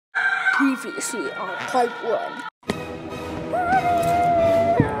Previously on part 1.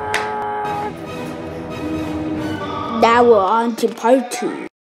 Now we're on to part 2.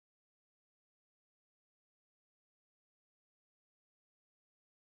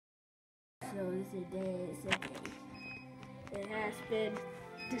 So today is the day. It has been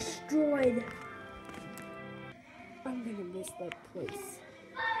destroyed. I'm gonna miss that place.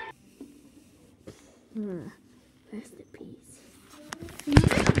 Rest in peace.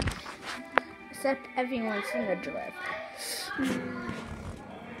 Except everyone's in the drift.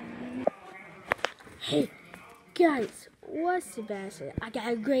 Hey, guys, what's Sebastian? I got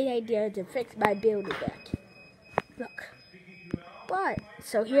a great idea to fix my building back. Look. But,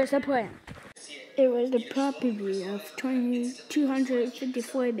 so here's the plan. It was the property of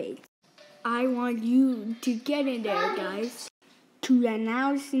 254 days. I want you to get in there, guys, to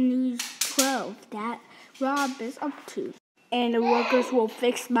announce News 12 that Rob is up to. And the workers will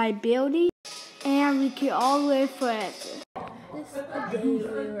fix my building, and we can all live forever. This is the day we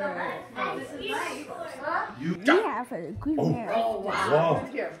were we have an agreement. Oh, wow.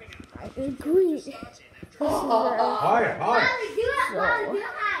 I agree. Hi.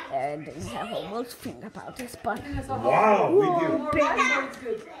 And we have a most thing about this, but Wow, we do.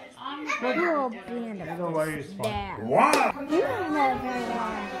 we'll ban them. Wow. You don't have very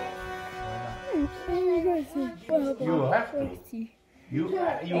long. You have to. You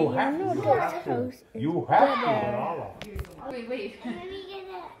have to. You have to. Wait. Let me get a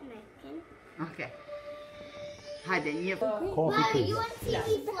napkin. Okay. Hadi niye? Coffee, please. You want to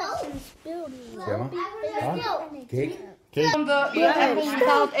see Cake? From the apple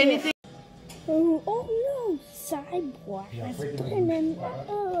without anything. Oh no, sidewalk. Let's put him in.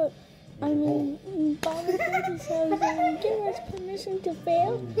 Bobby says, give us permission to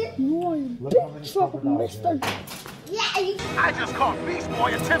fail. You're in big trouble, mister. Yeah, I just caught Beast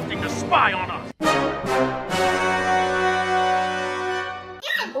Boy attempting to spy on us.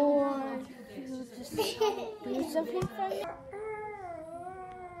 Or you just do something funny.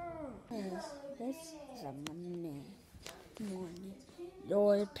 This is a morning.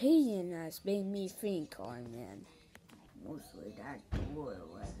 Your opinion has made me think, man. Mostly that door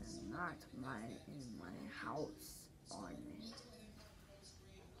was not in my house, man.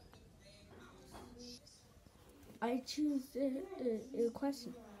 I choose the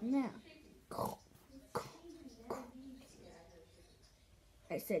question now.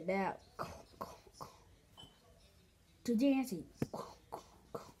 I said now. To dancing.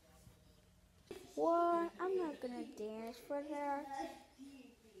 What? I'm not gonna dance for that.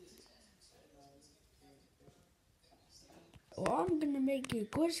 Well, I'm gonna make a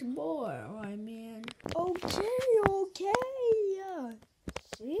question more, man. Okay.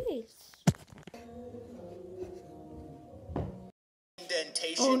 Jeez.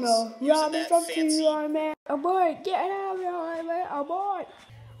 Oh no, Rob is up to you, man. Abort, get out of here, man. Abort.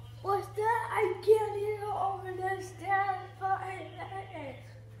 What's that? I can't hear over the stairs.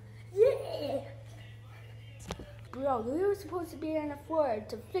 Yeah. Bro, we were supposed to be on the floor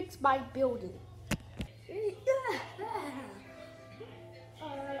to fix my building.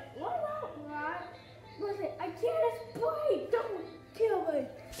 What about Rob? Listen, I can't explain. Don't kill me.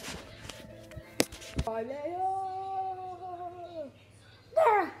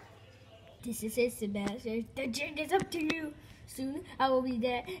 This is it, Sebastian. The jig is up to you. Soon I will be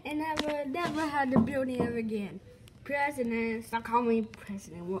there, and I will never have the building ever again. President, stop calling me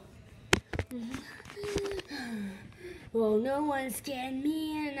president. Well, no one scared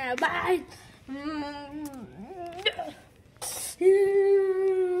me in a bite.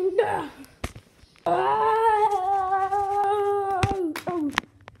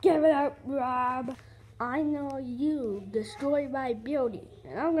 Give it up, Rob. I know you destroyed my building,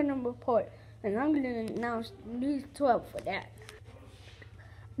 and I'm gonna report, and I'm gonna announce News 12 for that.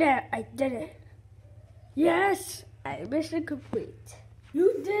 There, I did it. Yes, I mission complete.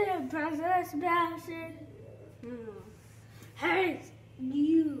 You did it, President Sebastian. Hey,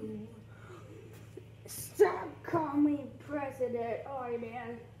 you. Stop calling me president,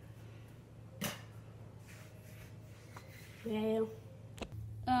 man. Well,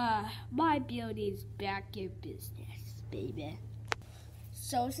 my building's back in business, baby.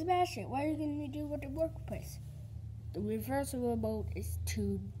 So, Sebastian, what are you gonna do with the workplace? The reversible remote is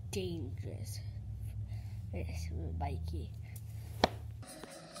too dangerous. Yes, Mikey.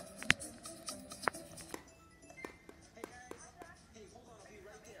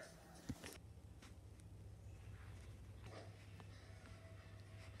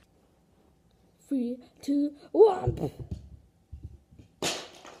 Three, 2, 1.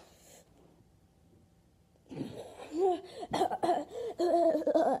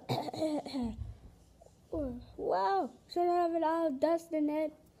 Wow, should I have it all dust in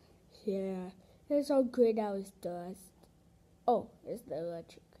it? Yeah, it's so great how it's dust. Oh, it's the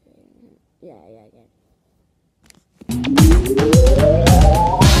electric. Yeah.